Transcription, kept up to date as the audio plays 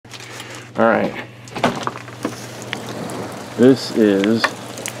All right. This is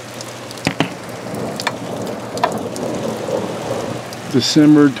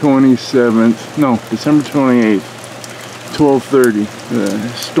December 27th. No, December 28th, 12:30. The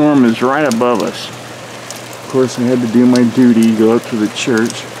storm is right above us. Of course, I had to do my duty, go up to the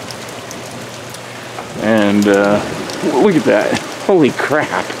church. And look at that. Holy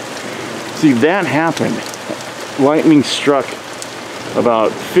crap. See, that happened. Lightning struck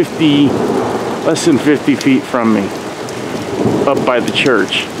about less than 50 feet from me, up by the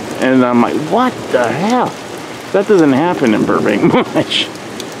church. And I'm like, what the hell? That doesn't happen in Burbank much.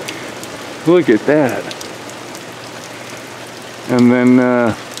 Look at that. And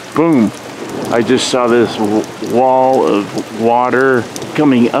then, boom. I just saw this wall of water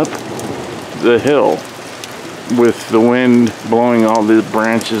coming up the hill with the wind blowing all the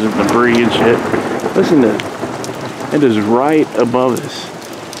branches and debris and shit. Listen to it. It is right above us.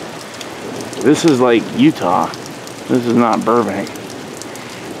 This is like Utah. This is not Burbank.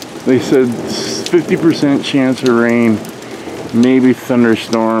 They said 50% chance of rain, maybe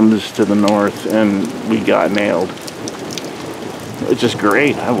thunderstorms to the north, and we got nailed. It's just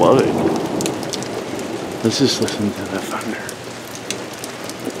great. I love it. Let's just listen to the thunder.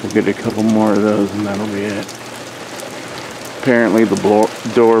 We'll get a couple more of those and that'll be it. Apparently the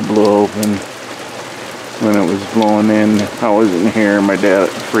door blew open when it was blowing in. I wasn't here. My dad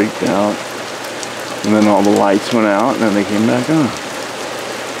freaked out. And then all the lights went out and then they came back on.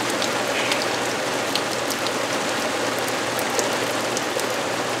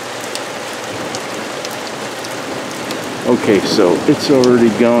 Okay, so it's already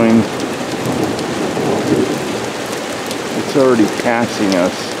going. It's already passing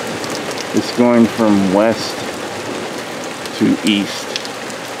us. It's going from west to east.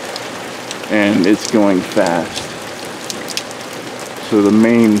 And it's going fast. So the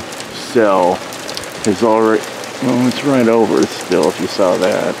main cell is already, well, it's right over it still, if you saw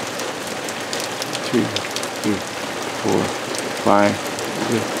that. 2, 3, 4, 5,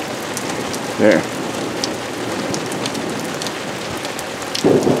 6. There.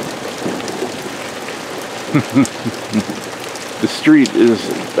 The street is,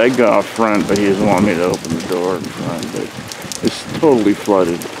 I got off front, but he doesn't want me to open the door in front, but it's totally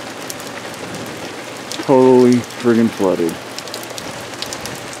flooded. Totally friggin' flooded.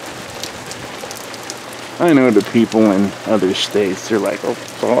 I know the people in other states, they're like, oh,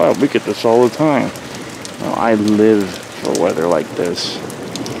 wow, we get this all the time. Well, I live for weather like this.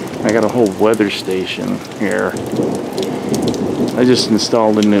 I got a whole weather station here. I just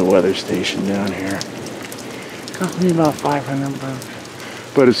installed a new weather station down here. Cost me about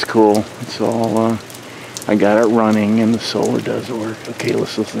 $500, but it's cool. It's all, I got it running and the solar does work. Okay,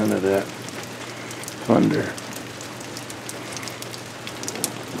 let's listen to that thunder.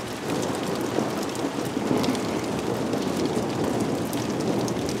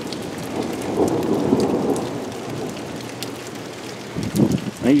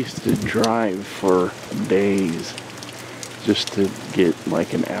 I used to drive for days just to get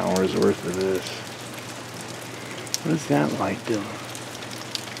like an hour's worth of this. What is that light doing?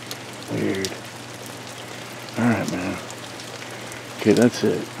 Weird. Alright, man. Okay, that's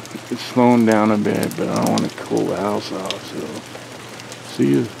it. It's slowing down a bit, but I don't want to cool the house off, so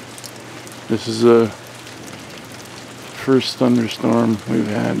see you. This is the first thunderstorm we've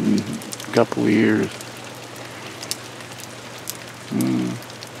had in a couple of years.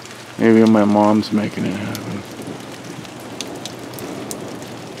 Maybe my mom's making it happen.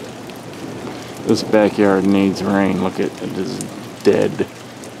 This backyard needs rain. Look at it, is dead.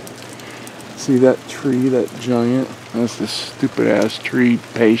 See that tree, that giant? That's this stupid ass tree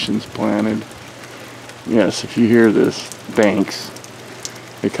Patience planted. Yes, if you hear this, thanks.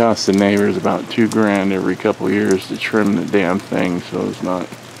 It costs the neighbors about $2,000 every couple of years to trim the damn thing so it's not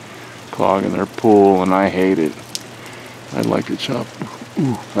clogging their pool, and I hate it. I'd like to chop.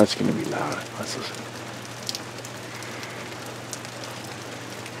 Ooh, that's gonna be loud. Let's listen.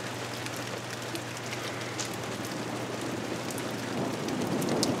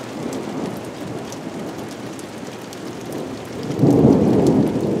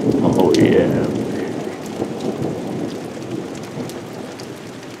 Oh yeah.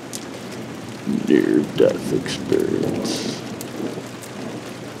 Near-death experience.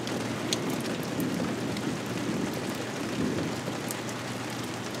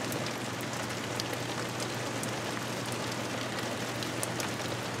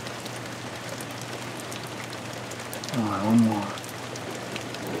 Oh, one more.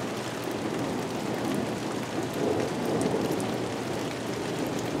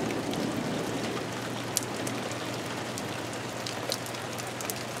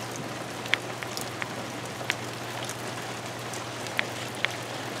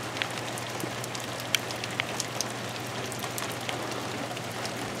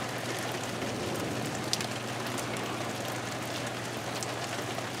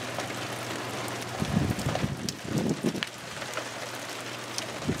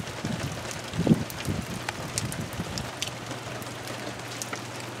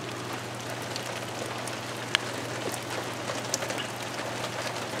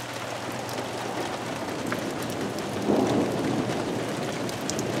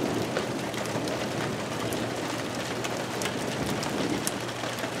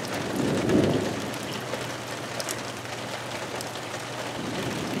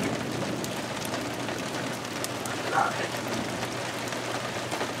 Alright.